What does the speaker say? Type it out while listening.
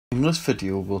In this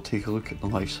video we'll take a look at the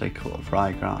life cycle of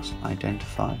ryegrass and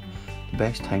identify the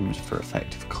best times for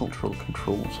effective cultural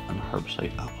controls and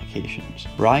herbicide applications.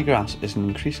 Ryegrass is an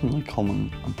increasingly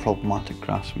common and problematic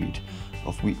grassweed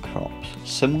of wheat crops.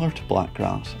 Similar to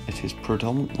blackgrass, it is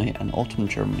predominantly an autumn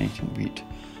germinating weed,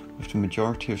 with the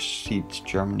majority of seeds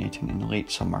germinating in late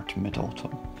summer to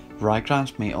mid-autumn.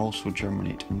 Ryegrass may also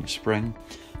germinate in the spring,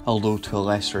 although to a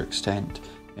lesser extent.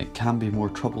 It can be more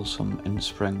troublesome in the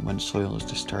spring when soil is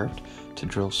disturbed to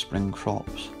drill spring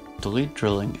crops. Delayed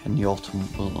drilling in the autumn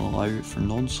will allow for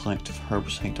non-selective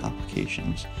herbicide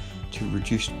applications to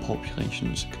reduce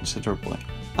populations considerably.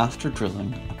 After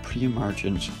drilling, a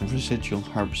pre-emergence residual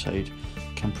herbicide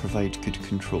can provide good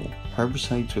control.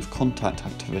 Herbicides with contact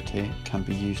activity can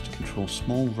be used to control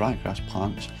small ryegrass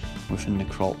plants within the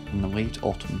crop in the late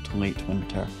autumn to late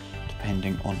winter,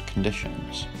 depending on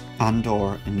conditions,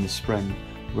 and/or in the spring,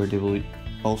 where they will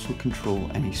also control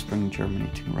any spring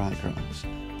germinating ryegrass.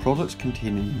 Products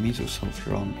containing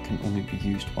mesosulfuron can only be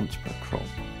used once per crop.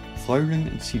 Flowering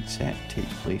and seed set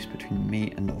takes place between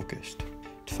May and August.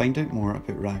 To find out more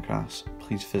about ryegrass,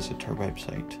 please visit our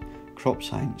website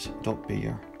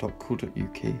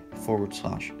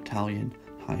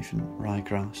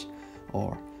cropscience.bayer.co.uk/Italian-ryegrass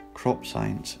or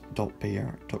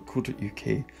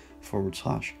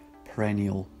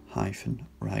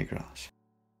cropscience.bayer.co.uk/perennial-ryegrass.